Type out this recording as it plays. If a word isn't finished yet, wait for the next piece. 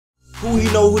Who he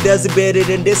know who does it better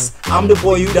than this? I'm the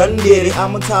boy, you done did it.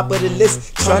 I'm on top of the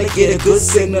list, trying to get a good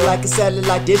signal like a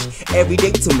satellite dish. Every day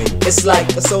to me, it's like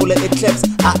a solar eclipse.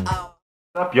 What's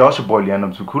up, y'all? It's your boy Leon.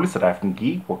 I'm too cool. South African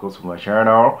Geek. Welcome to my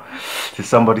channel. Did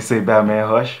somebody say Batman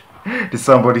hush? Did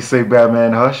somebody say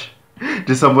Batman hush?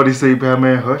 Did somebody say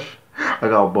Batman hush? I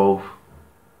got both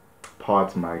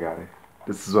parts, my guy.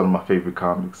 This is one of my favorite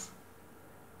comics.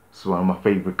 This is one of my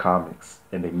favorite comics.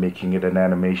 And they're making it an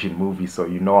animation movie, so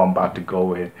you know I'm about to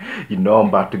go in. You know I'm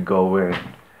about to go in.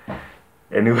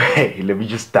 Anyway, let me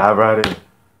just dive right in.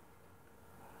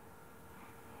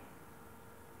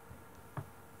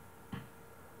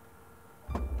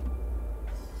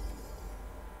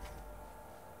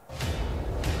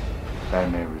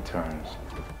 Batman Returns.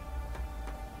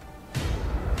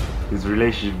 His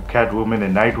relationship with Catwoman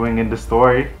and Nightwing in the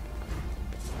story.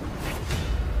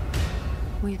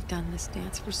 We've done this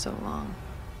dance for so long.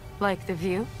 Like the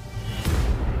view?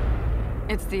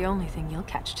 It's the only thing you'll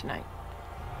catch tonight.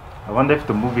 I wonder if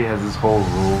the movie has this whole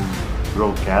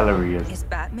rogue gallery Is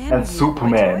Batman and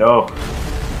Superman. Oh,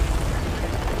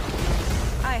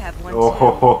 I have one oh, too.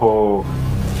 ho, ho, ho.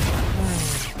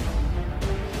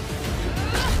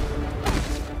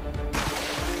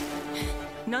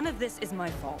 None of this is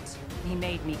my fault. He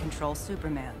made me control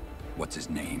Superman. What's his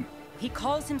name? He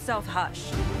calls himself Hush.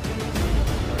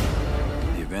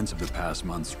 The events of the past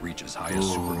months reach as high as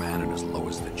Superman and as low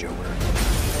as the Joker.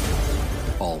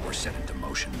 All were set into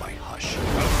motion by Hush.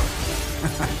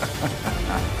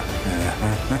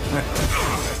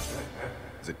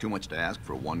 Is it too much to ask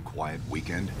for one quiet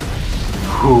weekend?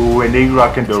 Ooh, and they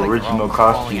rocking the It's like original they're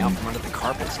all falling costume. out from under the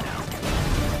carpets now.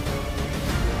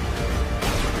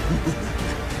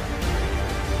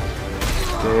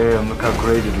 Damn, look how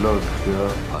great it looks,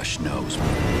 yeah. Hush knows me.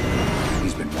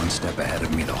 He's been one step ahead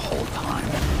of me the whole time.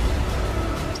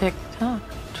 Tick tock,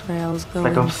 trails going.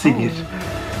 Like I'm seeing it,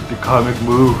 forward. the comic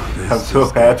move. I'm so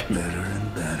happy. Better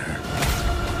and better.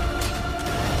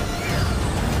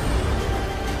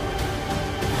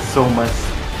 So much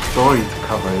story to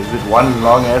cover. Is it one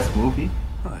long ass movie?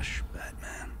 Hush,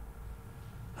 Batman.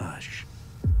 Hush.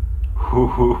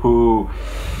 Ooh,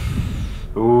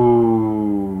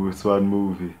 ooh, it's one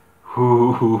movie.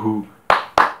 Ooh,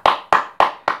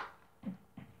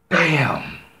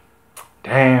 damn,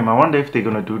 damn. I wonder if they're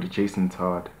gonna do the Jason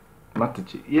Todd, not the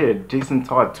Jason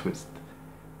Todd twist.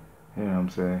 You know what I'm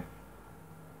saying?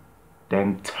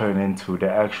 Then turn into the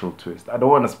actual twist. I don't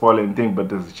want to spoil anything, but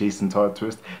there's a Jason Todd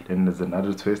twist. Then there's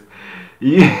another twist.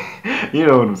 Yeah, you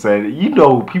know what I'm saying? You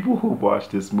know, people who watch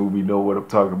this movie know what I'm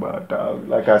talking about, dog.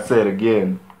 Like I said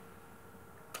again,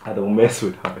 I don't mess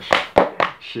with Hush.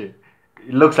 Shit.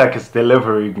 It looks like it's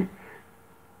delivering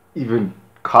even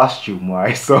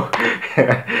costume-wise, so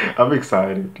I'm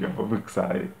excited, yo. I'm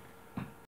excited.